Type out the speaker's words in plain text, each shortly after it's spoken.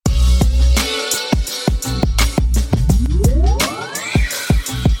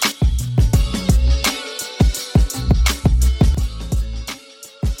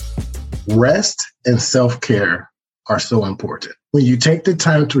Rest and self-care are so important. When you take the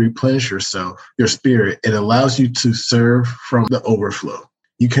time to replenish yourself, your spirit, it allows you to serve from the overflow.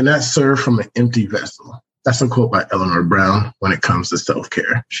 You cannot serve from an empty vessel. That's a quote by Eleanor Brown when it comes to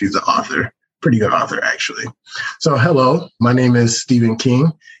self-care. She's an author, pretty good author, actually. So hello, my name is Stephen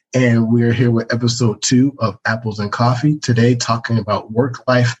King, and we're here with episode 2 of Apples and Coffee, today talking about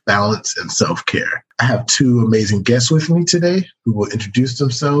work-life balance and self-care. I have 2 amazing guests with me today who will introduce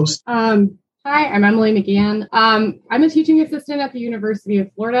themselves. Hi, I'm Emily McGann. I'm a teaching assistant at the University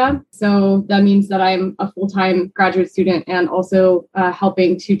of Florida. So that means that I'm a full-time graduate student and also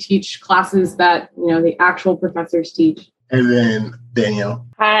helping to teach classes that, the actual professors teach. And then Danielle.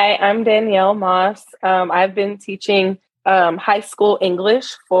 Hi, I'm Danielle Moss. I've been teaching high school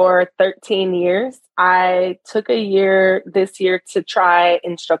English for 13 years. I took a year this year to try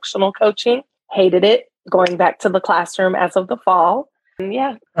instructional coaching. Hated it, going back to the classroom as of the fall.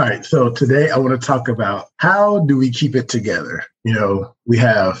 Yeah. All right. So today I want to talk about how do we keep it together? We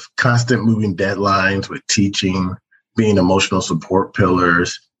have constant moving deadlines with teaching, being emotional support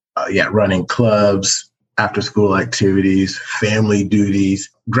pillars, running clubs, after school activities, family duties,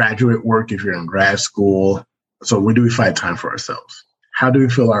 graduate work if you're in grad school. So where do we find time for ourselves? How do we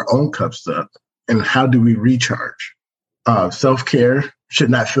fill our own cups up? And how do we recharge? Self-care should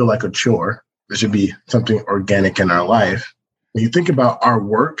not feel like a chore. It should be something organic in our life. When you think about our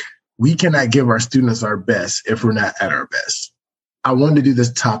work, we cannot give our students our best if we're not at our best. I wanted to do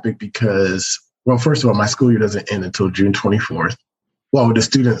this topic because, well, first of all, my school year doesn't end until June 24th. Well, the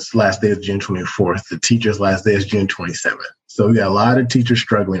students' last day is June 24th. The teachers' last day is June 27th. So we got a lot of teachers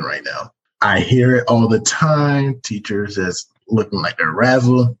struggling right now. I hear it all the time. Teachers is looking like they're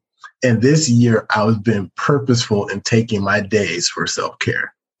razzled. And this year, I was being purposeful in taking my days for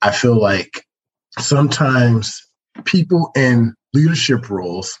self-care. I feel like sometimes people in leadership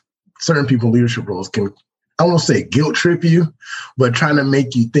roles, certain people in leadership roles can, I won't say guilt trip you, but trying to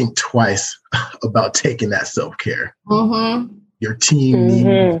make you think twice about taking that self-care. Mm-hmm. Your team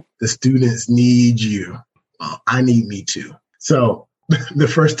needs, the students need you. Well, I need me too. So the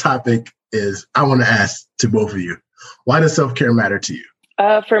first topic is I want to ask to both of you, why does self-care matter to you?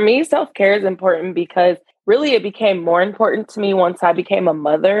 For me, self-care is important because really it became more important to me once I became a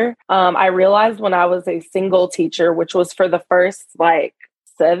mother. I realized when I was a single teacher, which was for the first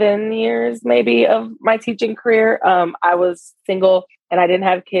 7 years maybe of my teaching career, I was single and I didn't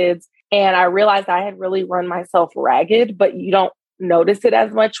have kids. And I realized I had really run myself ragged, but you don't notice it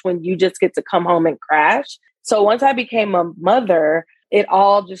as much when you just get to come home and crash. So once I became a mother, it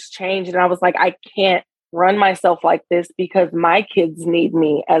all just changed. And I was like, I can't run myself like this because my kids need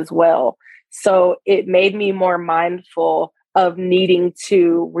me as well. So it made me more mindful of needing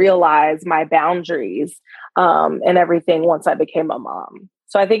to realize my boundaries and everything once I became a mom.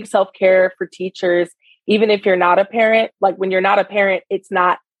 So I think self-care for teachers, even if you're not a parent, like when you're not a parent, it's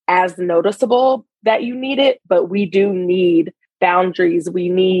not as noticeable that you need it, but we do need boundaries. We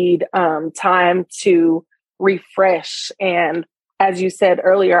need time to refresh. And as you said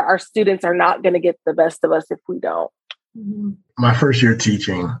earlier, our students are not going to get the best of us if we don't. My first year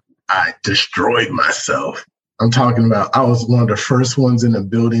teaching, I destroyed myself. I'm talking about, I was one of the first ones in the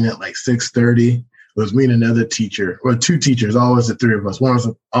building at 6:30. It was me and another teacher, or 2 teachers, always the 3 of us. One was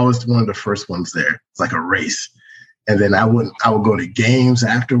always one of the first ones there. It's like a race. And then I would go to games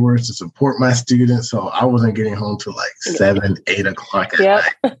afterwards to support my students. So I wasn't getting home till 7, 8 o'clock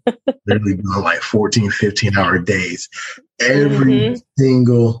at night. Literally doing 14, 15-hour days every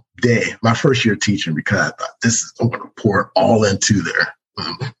single day. My first year teaching, because I thought I'm going to pour it all into there.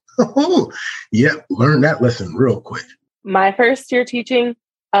 Learn that lesson real quick. My first year teaching,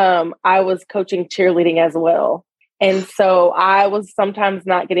 I was coaching cheerleading as well. And so I was sometimes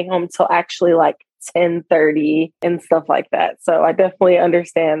not getting home till actually 10:30 and stuff like that. So I definitely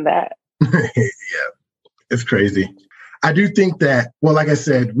understand that. Yeah, it's crazy. I do think that, well, like I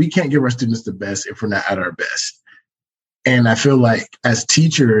said, we can't give our students the best if we're not at our best. And I feel like as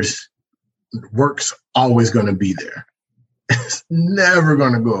teachers, work's always going to be there. It's never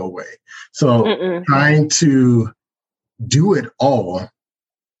going to go away. So trying to do it all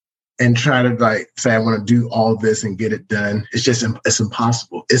and try to say, I want to do all this and get it done. It's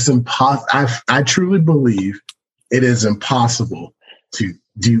impossible. It's impossible. I truly believe it is impossible to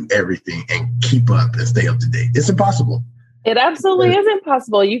do everything and keep up and stay up to date. It's impossible. It absolutely is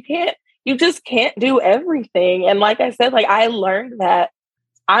impossible. You just can't do everything. And like I said, I learned that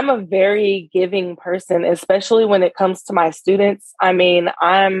I'm a very giving person, especially when it comes to my students. I mean,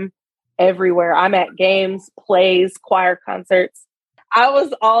 I'm everywhere. I'm at games, plays, choir concerts. I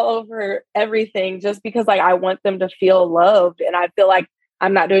was all over everything just because I want them to feel loved. And I feel like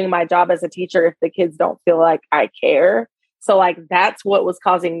I'm not doing my job as a teacher if the kids don't feel like I care. So like, that's what was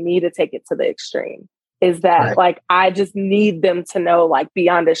causing me to take it to the extreme, is that Right. like, I just need them to know, like,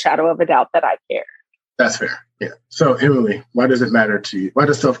 beyond a shadow of a doubt that I care. That's fair. Yeah. So Emily, why does it matter to you? Why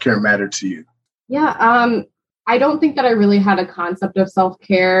does self-care matter to you? Yeah. I don't think that I really had a concept of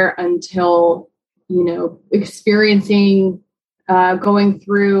self-care until, experiencing, going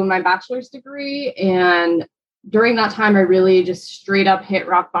through my bachelor's degree. And during that time, I really just straight up hit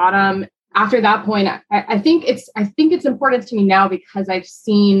rock bottom. After that point, I think it's important to me now because I've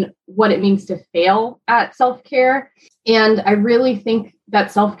seen what it means to fail at self-care. And I really think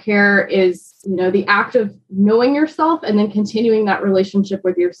that self-care is, the act of knowing yourself and then continuing that relationship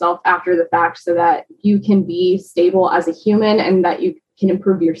with yourself after the fact so that you can be stable as a human and that you can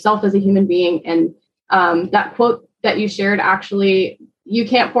improve yourself as a human being. And that quote that you shared, actually, you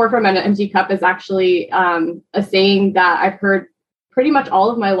can't pour from an empty cup, is actually a saying that I've heard pretty much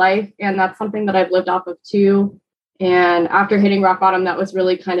all of my life. And that's something that I've lived off of too. And after hitting rock bottom, that was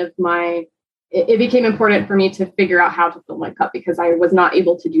really kind of it became important for me to figure out how to fill my cup because I was not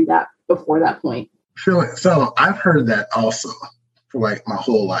able to do that before that point. So I've heard that also for like my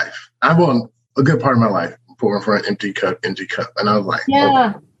whole life. I've won a good part of my life pouring for an empty cup. And I was like,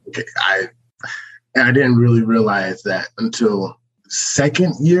 yeah, okay. I didn't really realize that until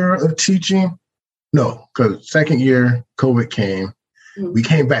second year of teaching. No, because second year COVID came. Mm-hmm. We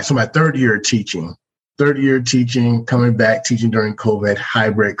came back. So my third year teaching, coming back, teaching during COVID,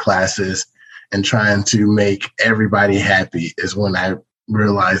 hybrid classes, and trying to make everybody happy is when I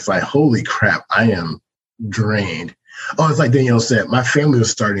realized, like, holy crap, I am drained. Oh, it's like Danielle said, my family was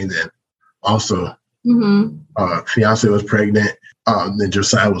starting then. Also, fiance was pregnant. Then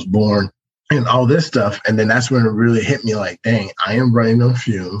Josiah was born and all this stuff. And then that's when it really hit me like, dang, I am running on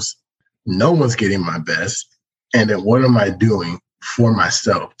fumes. No one's getting my best. And then what am I doing for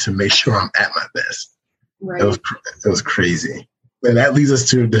myself to make sure I'm at my best? Right. It was crazy. And that leads us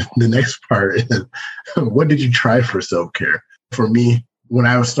to the next part. What did you try for self-care? For me, when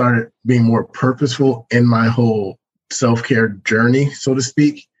I started being more purposeful in my whole self-care journey, so to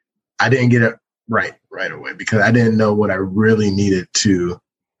speak, I didn't get it right away because I didn't know what I really needed to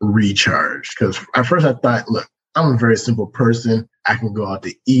recharge. Because at first I thought, look, I'm a very simple person. I can go out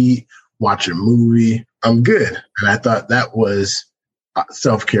to eat, watch a movie. I'm good. And I thought that was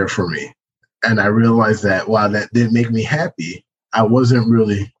self-care for me. And I realized that while that did make me happy, I wasn't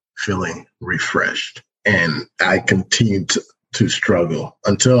really feeling refreshed. And I continued to struggle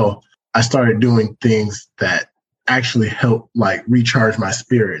until I started doing things that actually helped like recharge my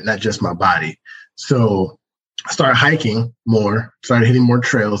spirit, not just my body. So I started hiking more, started hitting more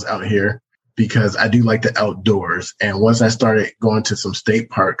trails out here because I do like the outdoors. And once I started going to some state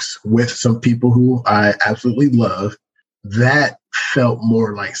parks with some people who I absolutely love, that felt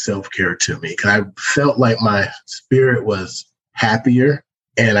more like self-care to me because I felt like my spirit was happier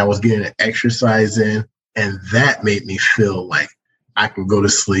and I was getting an exercise in. And that made me feel like I can go to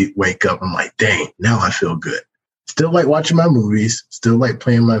sleep, wake up. I'm like, dang, now I feel good. Still like watching my movies, still like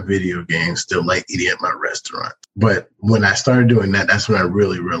playing my video games, still like eating at my restaurant. But when I started doing that, that's when I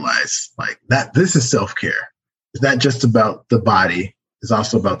really realized like that this is self-care. It's not just about the body. It's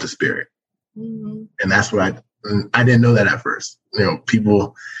also about the spirit. Mm-hmm. And that's what I didn't know that at first.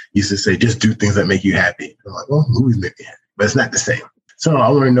 People used to say, just do things that make you happy. I'm like, well, movies make me happy, but it's not the same. So I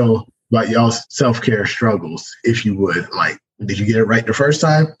want to know about y'all's self-care struggles, if you would. Like, did you get it right the first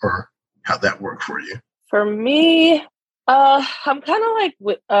time or how'd that work for you? For me, I'm kind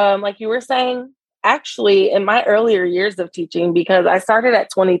of like you were saying, actually in my earlier years of teaching, because I started at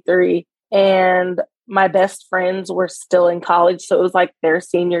 23 and my best friends were still in college. So it was like their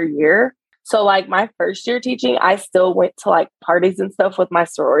senior year. So like my first year teaching, I still went to like parties and stuff with my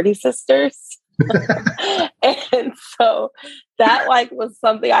sorority sisters. And so that like was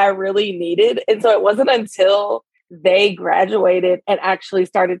something I really needed. And so it wasn't until they graduated and actually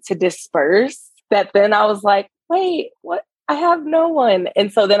started to disperse that then I was like, wait, what? I have no one.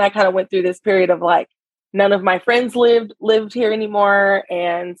 And so then I kind of went through this period of like, none of my friends lived here anymore.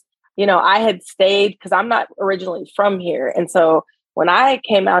 And, I had stayed because I'm not originally from here. And so when I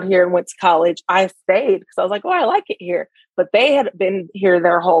came out here and went to college, I stayed because I was like, oh, I like it here. But they had been here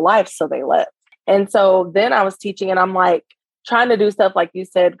their whole life, so they left. And so then I was teaching and I'm like trying to do stuff like you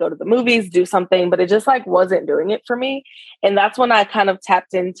said, go to the movies, do something, but it just like wasn't doing it for me. And that's when I kind of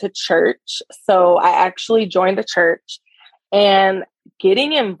tapped into church. So I actually joined a church and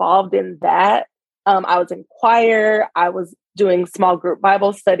getting involved in that. I was in choir. I was doing small group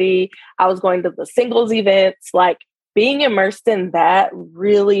Bible study. I was going to the singles events. Like being immersed in that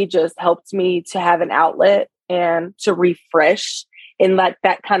really just helped me to have an outlet and to refresh in like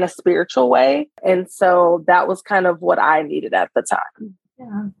that kind of spiritual way. And so that was kind of what I needed at the time.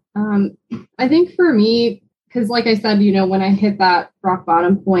 Yeah. I think for me, because like I said, when I hit that rock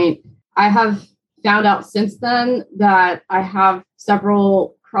bottom point, I have found out since then that I have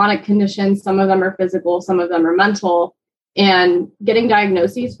several chronic conditions. Some of them are physical, some of them are mental, and getting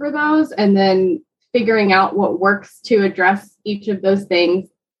diagnoses for those and then figuring out what works to address each of those things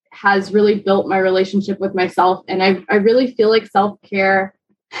has really built my relationship with myself. And I really feel like self-care,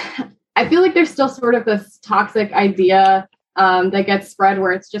 I feel like there's still sort of this toxic idea that gets spread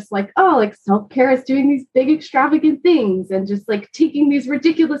where it's just like, oh, like self-care is doing these big extravagant things and just like taking these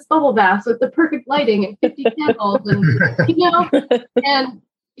ridiculous bubble baths with the perfect lighting and 50 candles and, and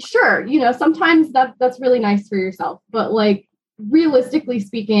sure, sometimes that's really nice for yourself. But like realistically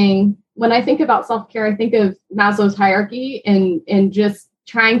speaking, when I think about self-care, I think of Maslow's hierarchy and just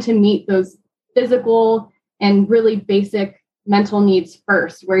trying to meet those physical and really basic mental needs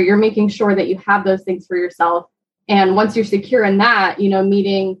first, where you're making sure that you have those things for yourself. And once you're secure in that,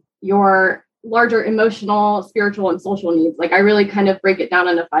 meeting your larger emotional, spiritual, and social needs. Like I really kind of break it down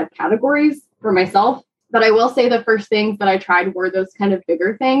into 5 categories for myself. But I will say the first things that I tried were those kind of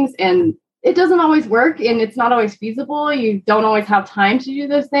bigger things. And it doesn't always work and it's not always feasible. You don't always have time to do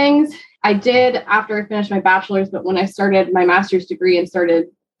those things. I did after I finished my bachelor's, but when I started my master's degree and started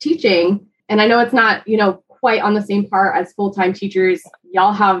teaching, and I know it's not, quite on the same par as full-time teachers,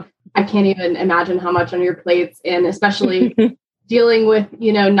 y'all have, I can't even imagine how much on your plates, and especially dealing with,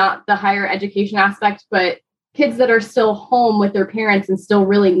 not the higher education aspect, but kids that are still home with their parents and still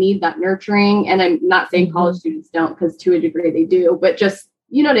really need that nurturing. And I'm not saying college students don't, because to a degree they do, but just,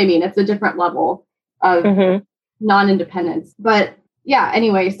 you know what I mean? It's a different level of non-independence. But yeah,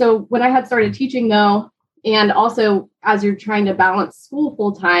 anyway, so when I had started teaching though, and also as you're trying to balance school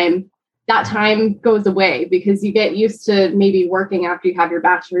full time, that time goes away because you get used to maybe working after you have your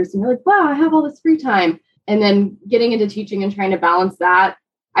bachelor's and you're like, wow, I have all this free time. And then getting into teaching and trying to balance that,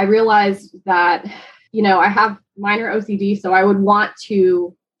 I realized that, I have minor OCD, so I would want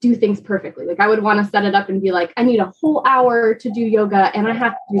to do things perfectly. Like I would want to set it up and be like, I need a whole hour to do yoga and I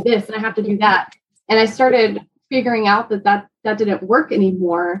have to do this and I have to do that. And I started figuring out that didn't work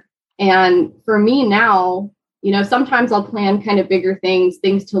anymore. And for me now, sometimes I'll plan kind of bigger things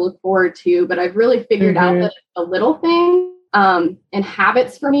to look forward to, but I've really figured out that the little thing and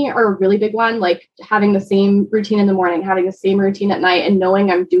habits for me are a really big one, like having the same routine in the morning, having the same routine at night, and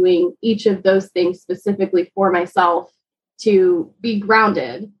knowing I'm doing each of those things specifically for myself to be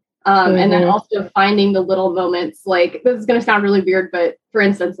grounded. And then also finding the little moments, like this is going to sound really weird, but for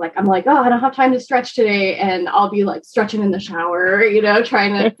instance, like I'm like, oh, I don't have time to stretch today. And I'll be like stretching in the shower,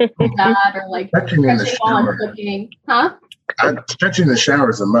 trying to do that, or like stretching in the while I'm shower. cooking. Huh? Stretching in the shower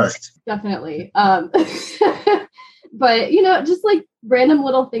is a must. Definitely. But, just like random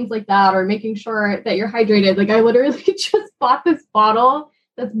little things like that, or making sure that you're hydrated. Like I literally just bought this bottle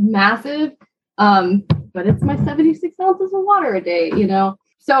that's massive, but it's my 76 ounces of water a day,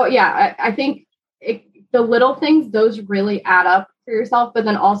 So yeah, I think the little things, those really add up for yourself, but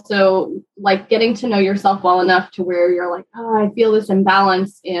then also like getting to know yourself well enough to where you're like, oh, I feel this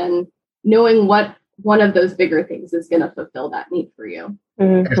imbalance, and knowing what one of those bigger things is going to fulfill that need for you.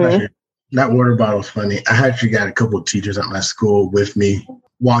 That water bottle is funny. I actually got a couple of teachers at my school with me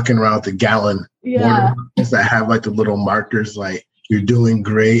walking around with the gallon water bottles that have like the little markers, like you're doing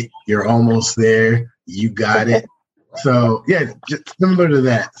great, you're almost there, you got it. So yeah, just similar to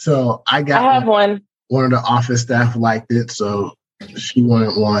that. So I have one. One of the office staff liked it, so she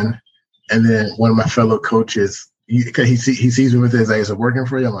wanted one. And then one of my fellow coaches, because he sees me with it, is it working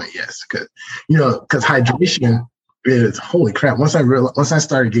for you? I'm like, yes, because hydration is, holy crap. Once I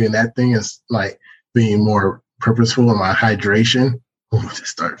started getting that thing as like being more purposeful in my hydration, I just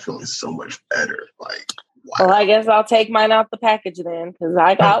started feeling so much better. Like, wow. Well, I guess I'll take mine out the package then, because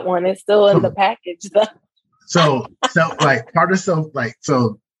I got one. It's still in the package though. So like part of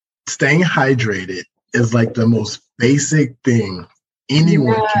so staying hydrated is like the most basic thing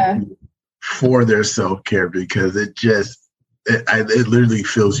anyone can do for their self-care, because it literally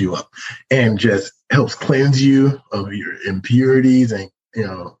fills you up and just helps cleanse you of your impurities and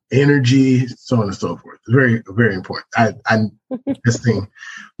energy, so on and so forth. Very, very important. I'm this thing.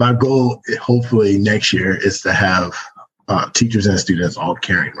 My goal, hopefully next year, is to have teachers and students all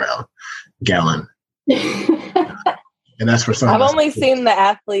carrying around gallon. And that's for some. I've only seen the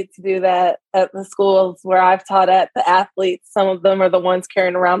athletes do that at the schools where I've taught at. The athletes, some of them are the ones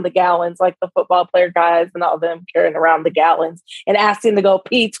carrying around the gallons, like the football player guys and all of them carrying around the gallons and asking to go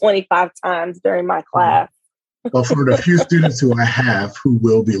pee 25 times during my class. Well, for the few students who I have who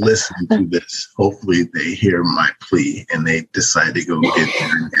will be listening to this, hopefully they hear my plea and they decide to go get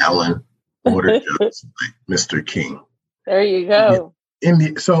their gallon water jugs like Mr. King. There you go.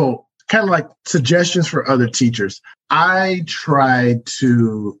 So kind of like suggestions for other teachers. I tried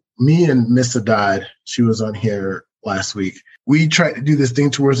to, me and Miss Haddad, she was on here last week. We tried to do this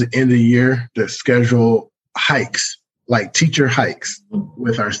thing towards the end of the year to schedule hikes, like teacher hikes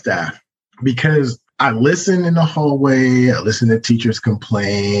with our staff, because I listen in the hallway, I listen to teachers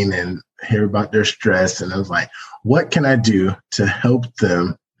complain and hear about their stress. And I was like, what can I do to help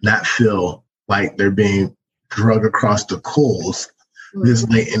them not feel like they're being drug across the coals this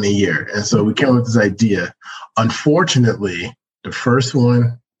late in the year? And so we came up with this idea. Unfortunately, the first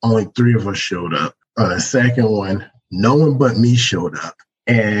one, only 3 of us showed up. On the second one, no one but me showed up.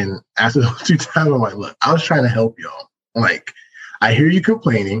 And after those 2 times, I'm like, look, I was trying to help y'all. Like, I hear you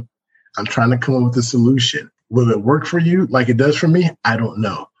complaining. I'm trying to come up with a solution. Will it work for you like it does for me? I don't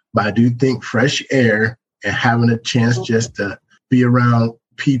know. But I do think fresh air and having a chance just to be around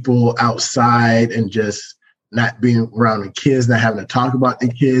people outside and just not being around the kids, not having to talk about the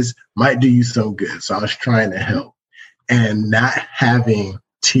kids might do you some good. So I was trying to help. And not having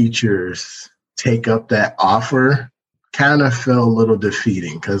teachers take up that offer kind of felt a little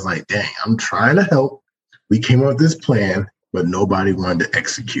defeating because, like, dang, I'm trying to help. We came up with this plan, but nobody wanted to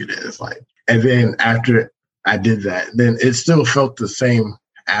execute it. It's like, and then after I did that, then it still felt the same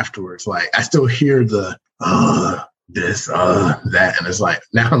afterwards. Like, I still hear the, this, that. And it's like,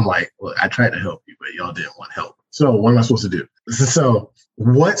 now I'm like, look, I tried to help you, but y'all didn't want help. So what am I supposed to do? So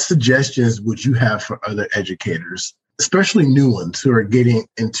what suggestions would you have for other educators, especially new ones who are getting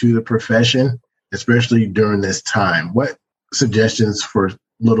into the profession, especially during this time? What suggestions for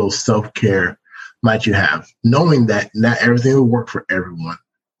little self-care might you have, knowing that not everything will work for everyone,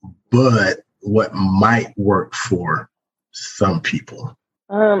 but what might work for some people?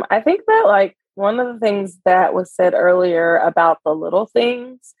 I think that, like, one of the things that was said earlier about the little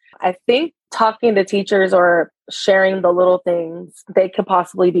things, I think talking to teachers or sharing the little things they could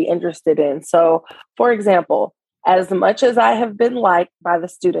possibly be interested in. So, for example, as much as I have been liked by the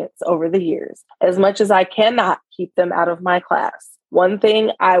students over the years, as much as I cannot keep them out of my class, one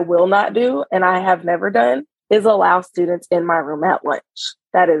thing I will not do, and I have never done, is allow students in my room at lunch.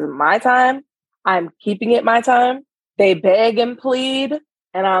 That is my time. I'm keeping it my time. They beg and plead,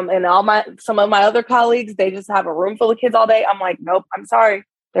 and some of my other colleagues, they just have a room full of kids all day. I'm like, nope, I'm sorry.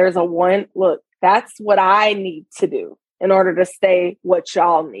 There's a one, look, that's what I need to do in order to stay what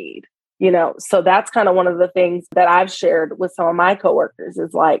y'all need. So that's kind of one of the things that I've shared with some of my coworkers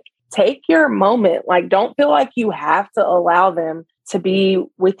is like, take your moment. Like, don't feel like you have to allow them to be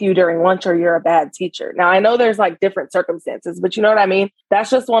with you during lunch or you're a bad teacher. Now, I know there's like different circumstances, but you know what I mean? That's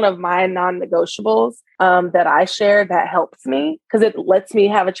just one of my non-negotiables that I share that helps me because it lets me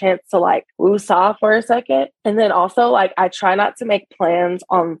have a chance to like woosah for a second. And then also like, I try not to make plans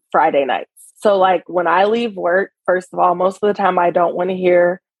on Friday nights. So like when I leave work, first of all, most of the time I don't want to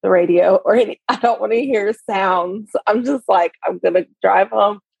hear the radio I don't want to hear sounds. I'm just like, I'm going to drive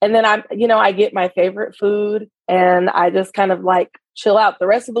home. And then I get my favorite food and I just kind of like chill out. The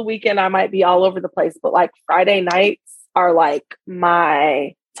rest of the weekend, I might be all over the place, but like Friday nights are like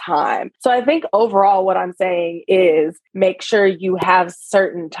my time. So I think overall what I'm saying is make sure you have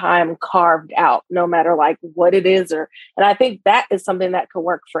certain time carved out, no matter like what it is. And I think that is something that could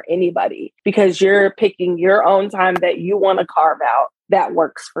work for anybody because you're picking your own time that you want to carve out that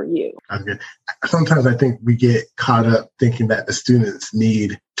works for you. Okay. Sometimes I think we get caught up thinking that the students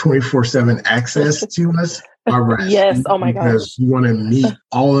need 24/7 access to us. Yes. Oh my gosh. Because you want to meet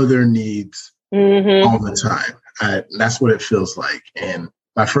all of their needs all the time. That's what it feels like. And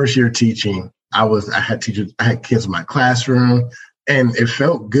my first year teaching, I had kids in my classroom and it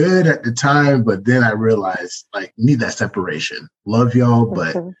felt good at the time, but then I realized like need that separation. Love y'all,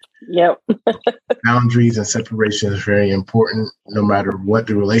 but yep. boundaries and separation is very important. No matter what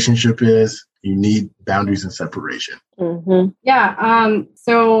the relationship is, you need boundaries and separation. Mm-hmm. Yeah.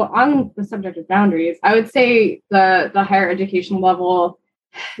 So on the subject of boundaries, I would say the higher education level,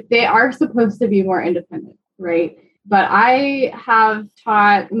 they are supposed to be more independent, right? But I have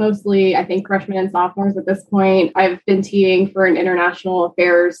taught mostly, I think, freshmen and sophomores at this point. I've been TAing for an international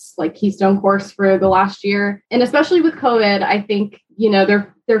affairs like Keystone course for the last year. And especially with COVID, I think,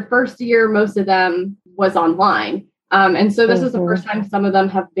 their first year, most of them was online. And so this is the first time some of them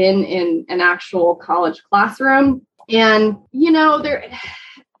have been in an actual college classroom. And,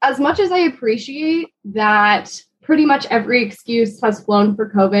 as much as I appreciate that pretty much every excuse has flown for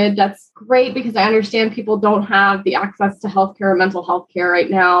COVID, that's great because I understand people don't have the access to healthcare or mental health care right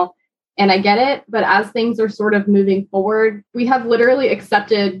now. And I get it. But as things are sort of moving forward, we have literally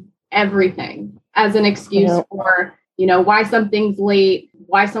accepted everything as an excuse for, why something's late,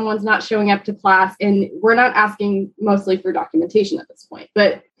 why someone's not showing up to class. And we're not asking mostly for documentation at this point.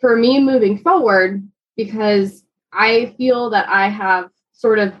 But for me moving forward, because I feel that I have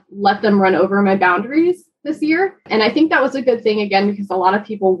sort of let them run over my boundaries this year. And I think that was a good thing, again, because a lot of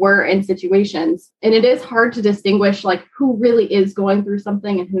people were in situations, and it is hard to distinguish like who really is going through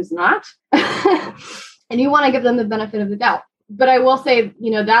something and who's not. And you want to give them the benefit of the doubt. But I will say,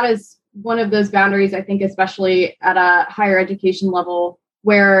 that is one of those boundaries, I think, especially at a higher education level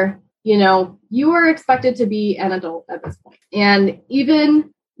where, you are expected to be an adult at this point. And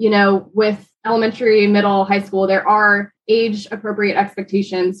even, with elementary, middle, high school, there are age appropriate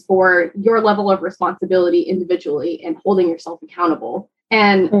expectations for your level of responsibility individually and holding yourself accountable.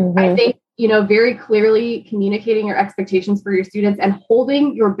 And I think, very clearly communicating your expectations for your students and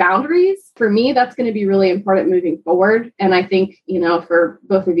holding your boundaries, for me, that's going to be really important moving forward. And I think, for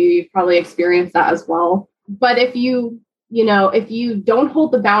both of you, you've probably experienced that as well. But if you don't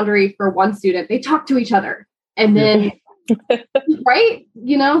hold the boundary for one student, they talk to each other and then right?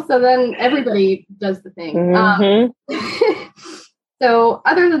 So then everybody does the thing. So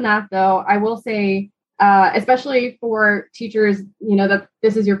other than that, though, I will say, especially for teachers, that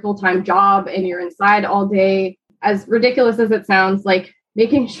this is your full-time job and you're inside all day, as ridiculous as it sounds, like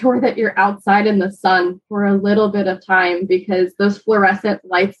making sure that you're outside in the sun for a little bit of time, because those fluorescent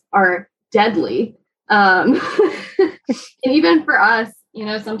lights are deadly. And even for us,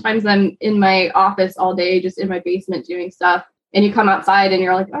 sometimes I'm in my office all day, just in my basement doing stuff. And you come outside and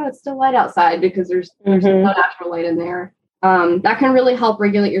you're like, oh, it's still light outside because there's no natural light in there. That can really help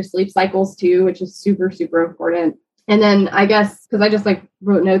regulate your sleep cycles too, which is super, super important. And then I guess, because I just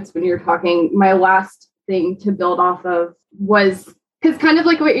wrote notes when you were talking, my last thing to build off of was, because kind of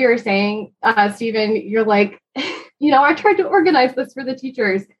like what you were saying, Stephen, you're like, I tried to organize this for the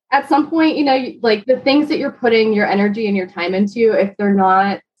teachers. At some point, like the things that you're putting your energy and your time into, if they're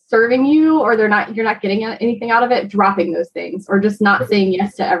not serving you or you're not getting anything out of it, dropping those things or just not saying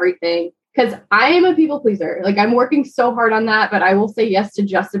yes to everything. Because I am a people pleaser. Like I'm working so hard on that, but I will say yes to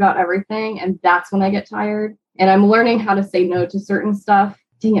just about everything. And that's when I get tired. And I'm learning how to say no to certain stuff.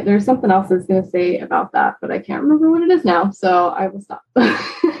 Dang it, there's something else I was going to say about that, but I can't remember what it is now. So I will stop.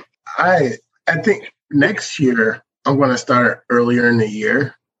 I think next year, I'm going to start earlier in the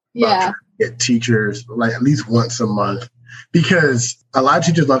year. Yeah. Get teachers like at least once a month, because a lot of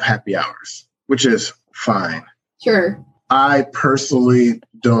teachers love happy hours, which is fine. Sure. I personally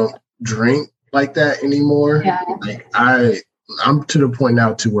don't drink like that anymore. Yeah. Like I'm to the point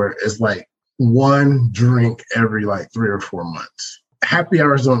now to where it's like one drink every 3 or 4 months. Happy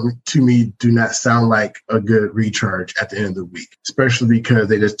hours to me do not sound like a good recharge at the end of the week, especially because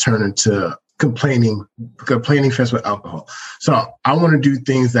they just turn into complaining fest with alcohol. So I want to do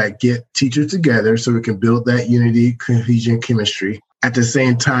things that get teachers together so we can build that unity, cohesion, chemistry at the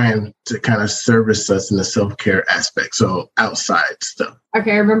same time to kind of service us in the self-care aspect. So outside stuff.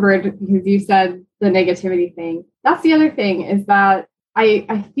 Okay, I remember it because you said the negativity thing. That's the other thing is that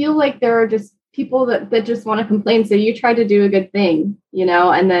I feel like there are just people that just want to complain. So you try to do a good thing,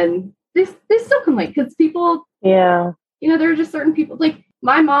 and then they still complain because people, there are just certain people like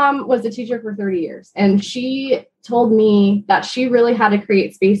my mom was a teacher for 30 years and she told me that she really had to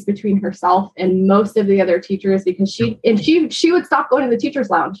create space between herself and most of the other teachers because she would stop going to the teacher's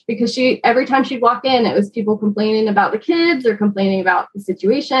lounge because every time she'd walk in, it was people complaining about the kids or complaining about the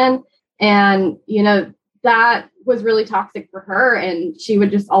situation. And, that was really toxic for her. And she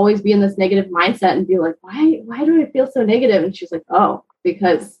would just always be in this negative mindset and be like, why do I feel so negative? And she's like, oh,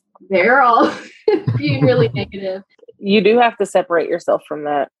 because they're all being really negative. You do have to separate yourself from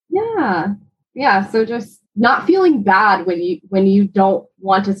that. Yeah. Yeah. So just not feeling bad when you don't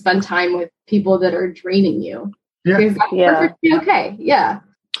want to spend time with people that are draining you. Yeah. Because that's perfectly okay. Yeah.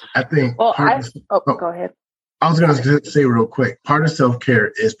 I think. Well, go ahead. I was going to say real quick, part of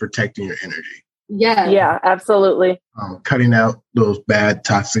self-care is protecting your energy. Yeah. Yeah, absolutely. Cutting out those bad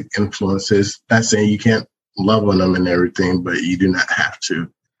toxic influences. Not saying you can't love on them and everything, but you do not have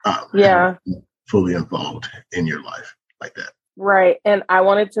to. Fully involved in your life like that. Right. And I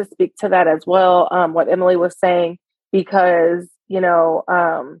wanted to speak to that as well, what Emily was saying, because,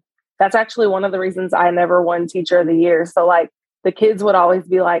 that's actually one of the reasons I never won Teacher of the Year. So the kids would always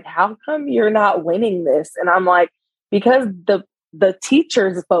be like, how come you're not winning this? And I'm like, because the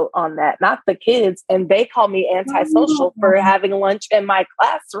teachers vote on that, not the kids. And they call me antisocial for having lunch in my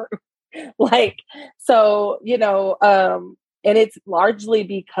classroom. And it's largely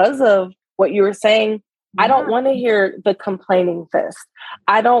because of what you were saying, I don't want to hear the complaining fest.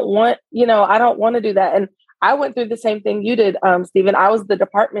 I don't want to do that. And I went through the same thing you did, Stephen. I was the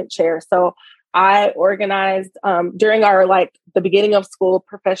department chair. So I organized during our the beginning of school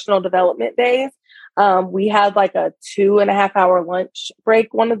professional development days. We had like a 2.5 hour lunch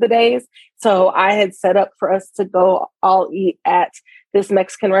break one of the days. So I had set up for us to go all eat at this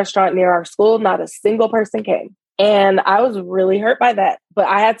Mexican restaurant near our school. Not a single person came. And I was really hurt by that. But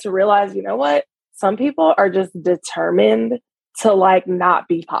I had to realize, you know what? Some people are just determined to not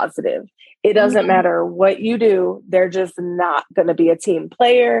be positive. It doesn't matter what you do. They're just not going to be a team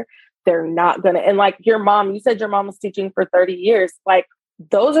player. They're not going to. And your mom, you said your mom was teaching for 30 years.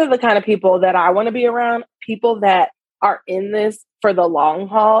 Those are the kind of people that I want to be around, people that are in this for the long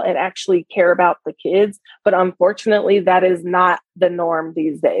haul and actually care about the kids. But unfortunately, that is not the norm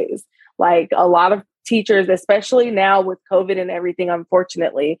these days. A lot of teachers, especially now with COVID and everything,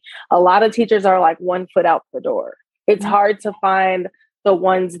 unfortunately, a lot of teachers are 1 foot out the door. It's hard to find the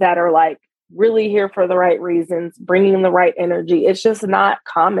ones that are really here for the right reasons, bringing the right energy. It's just not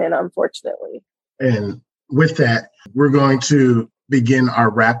common, unfortunately. And with that, we're going to begin our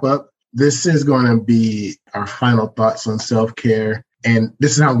wrap up. This is going to be our final thoughts on self-care. And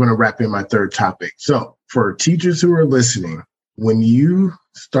this is how I'm going to wrap in my third topic. So for teachers who are listening, when you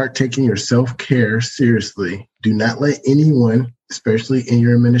start taking your self-care seriously, do not let anyone, especially in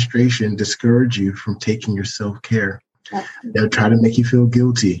your administration, discourage you from taking your self-care. They'll try to make you feel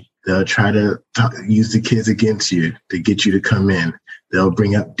guilty. They'll try to use the kids against you to get you to come in. They'll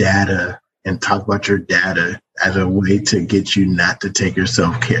bring up data and talk about your data as a way to get you not to take your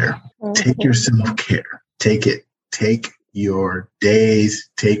self-care. Take your self-care. Take it. Take your days.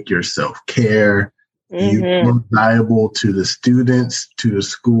 Take your self-care. You're valuable to the students, to the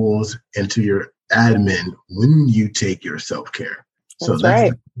schools, and to your admin when you take your self-care. So that's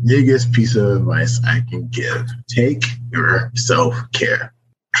the biggest piece of advice I can give. Take your self-care.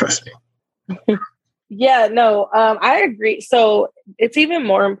 Trust me. Yeah, no, I agree. So it's even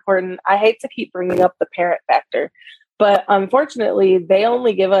more important. I hate to keep bringing up the parent factor, but unfortunately, they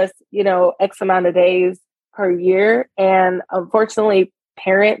only give us, X amount of days per year. And unfortunately,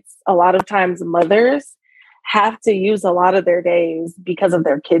 parents, a lot of times mothers, have to use a lot of their days because of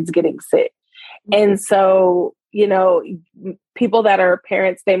their kids getting sick. And so, people that are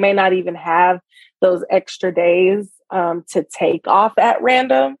parents, they may not even have those extra days to take off at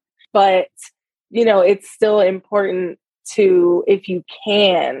random, but it's still important to, if you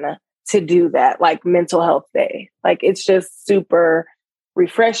can, to do that, mental health day. It's just super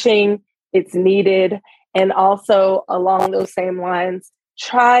refreshing. It's needed. And also along those same lines,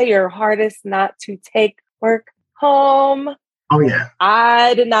 try your hardest not to take work home. Oh, yeah.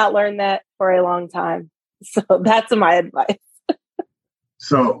 I did not learn that for a long time. So that's my advice.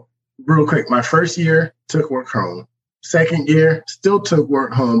 So real quick, my first year took work home. Second year, still took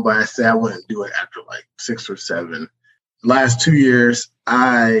work home, but I said I wouldn't do it after 6 or 7. Last 2 years,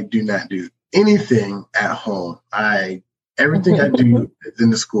 I do not do anything at home. Everything I do is in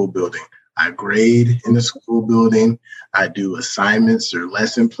the school building. I grade in the school building. I do assignments or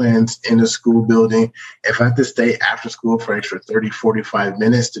lesson plans in the school building. If I have to stay after school for extra 30, 45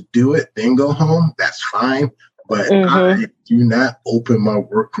 minutes to do it, then go home, that's fine. But I do not open my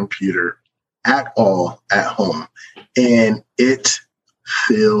work computer at all at home. And it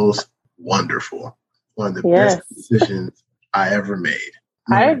feels wonderful. One of the best decisions I ever made.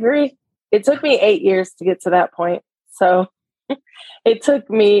 I agree. It took me 8 years to get to that point. So it took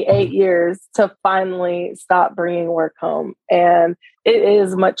me 8 years to finally stop bringing work home. And it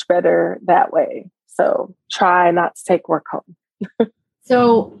is much better that way. So try not to take work home.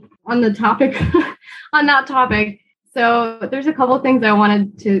 So on the topic, on that topic, so there's a couple of things I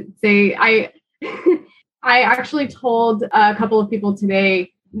wanted to say. I actually told a couple of people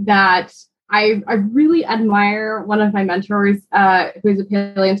today that I really admire one of my mentors who is a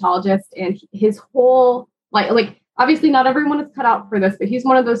paleontologist, and his whole obviously not everyone is cut out for this, but he's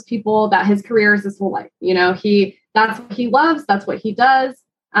one of those people that his career is his whole life. That's what he loves. That's what he does.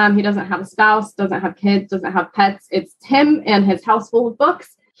 He doesn't have a spouse, doesn't have kids, doesn't have pets. It's him and his house full of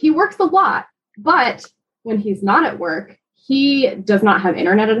books. He works a lot, but when he's not at work, he does not have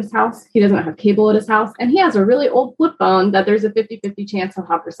internet at his house. He doesn't have cable at his house. And he has a really old flip phone that there's a 50-50 chance he'll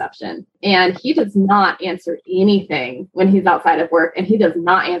have reception. And he does not answer anything when he's outside of work. And he does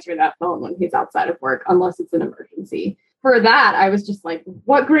not answer that phone when he's outside of work unless it's an emergency. For that, I was just like,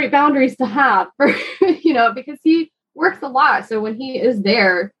 what great boundaries to have for, because he works a lot. So when he is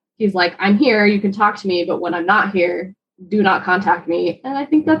there, he's like, I'm here, you can talk to me. But when I'm not here, do not contact me. And I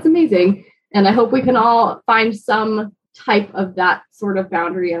think that's amazing. And I hope we can all find some type of that sort of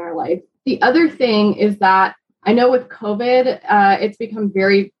boundary in our life. The other thing is that I know with COVID, it's become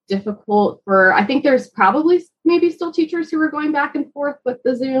very difficult I think there's probably maybe still teachers who are going back and forth with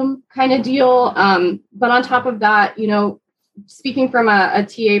the Zoom kind of deal. But on top of that, speaking from a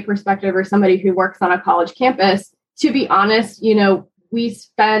TA perspective or somebody who works on a college campus, to be honest,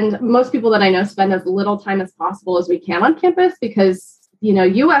 most people that I know spend as little time as possible as we can on campus because,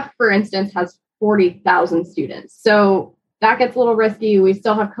 UF, for instance, has 40,000 students. So that gets a little risky. We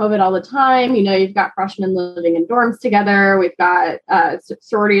still have COVID all the time. You've got freshmen living in dorms together. We've got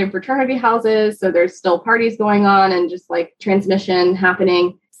sorority and fraternity houses. So there's still parties going on and just like transmission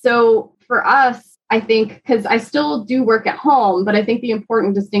happening. So for us, I think, because I still do work at home, but I think the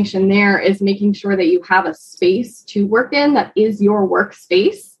important distinction there is making sure that you have a space to work in that is your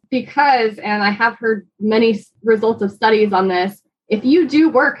workspace. Because, and I have heard many results of studies on this, if you do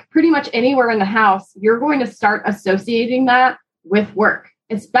work pretty much anywhere in the house, you're going to start associating that with work,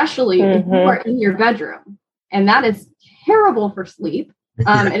 especially if you are in your bedroom. And that is terrible for sleep.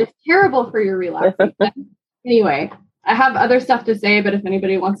 It is terrible for your relaxation. Anyway, I have other stuff to say, but if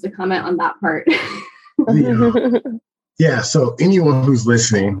anybody wants to comment on that part. Yeah, so anyone who's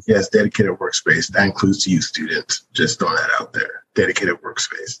listening, yes, dedicated workspace. That includes you students. Just throwing that out there. Dedicated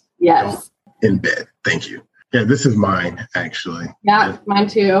workspace. Yes. In bed. Thank you. Yeah, this is mine, actually. Yeah, mine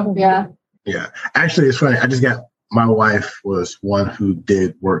too. Yeah. Yeah. Actually, it's funny. My wife was one who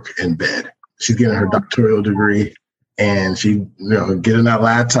did work in bed. She's getting her doctoral degree and she, getting that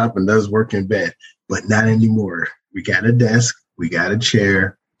laptop and does work in bed, but not anymore. We got a desk. We got a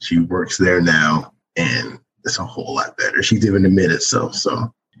chair. She works there now and it's a whole lot better. She's even admitted so.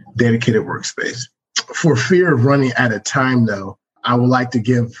 So dedicated workspace. For fear of running out of time, though, I would like to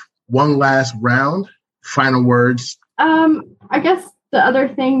give one last round. Final words. I guess the other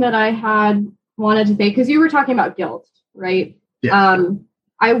thing that I had wanted to say, because you were talking about guilt, right? Yeah.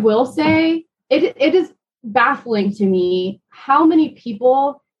 I will say it is baffling to me how many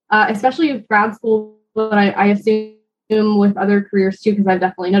people, especially with grad school, but I assume with other careers too, because I've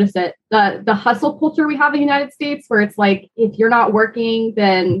definitely noticed it, the hustle culture we have in the United States, where it's like, if you're not working,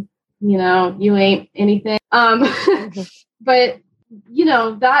 then, you ain't anything. But,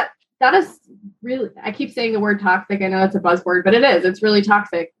 that is really, I keep saying the word toxic. I know it's a buzzword, but it is. It's really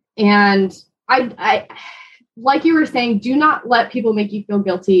toxic. And I like you were saying, do not let people make you feel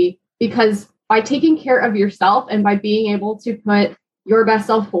guilty, because by taking care of yourself and by being able to put your best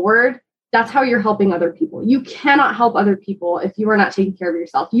self forward, that's how you're helping other people. You cannot help other people if you are not taking care of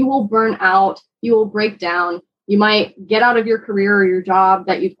yourself. You will burn out. You will break down. You might get out of your career or your job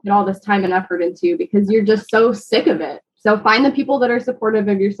that you've put all this time and effort into because you're just so sick of it. So find the people that are supportive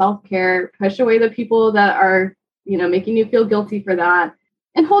of your self-care, push away the people that are, making you feel guilty for that,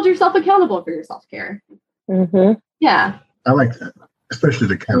 and hold yourself accountable for your self-care. Mm-hmm. Yeah. I like that, especially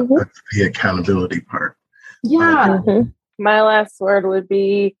the accountability part. Yeah. My last words would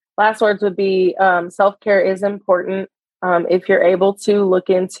be self-care is important. If you're able to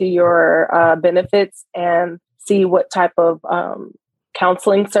look into your benefits and see what type of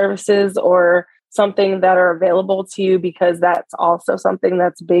counseling services or something that are available to you, because that's also something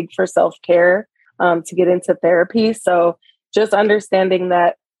that's big for self-care, to get into therapy. So just understanding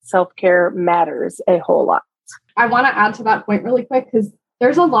that self-care matters a whole lot. I want to add to that point really quick, because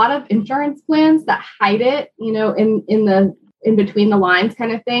there's a lot of insurance plans that hide it, in between the lines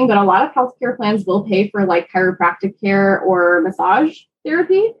kind of thing. But a lot of healthcare plans will pay for like chiropractic care or massage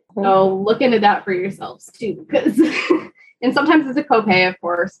therapy. So look into that for yourselves too, because and sometimes it's a copay, of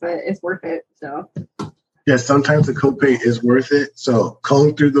course, but it's worth it. So yeah, sometimes the copay is worth it. So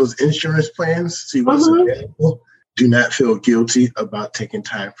comb through those insurance plans, see what's available. Do not feel guilty about taking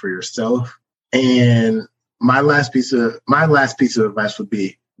time for yourself. And my last piece of advice would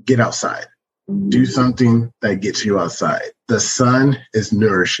be get outside. Do something that gets you outside. The sun is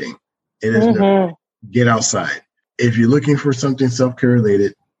nourishing. It is nourishing. Get outside. If you're looking for something self-care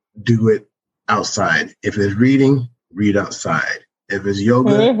related, do it outside. If it's reading, read outside. If it's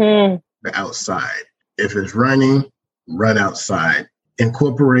yoga, outside. If it's running, run outside.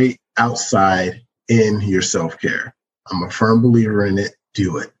 Incorporate outside in your self-care. I'm a firm believer in it.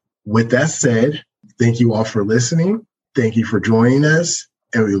 Do it. With that said, thank you all for listening. Thank you for joining us.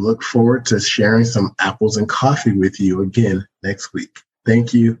 And we look forward to sharing some apples and coffee with you again next week.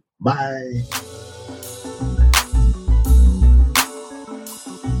 Thank you. Bye.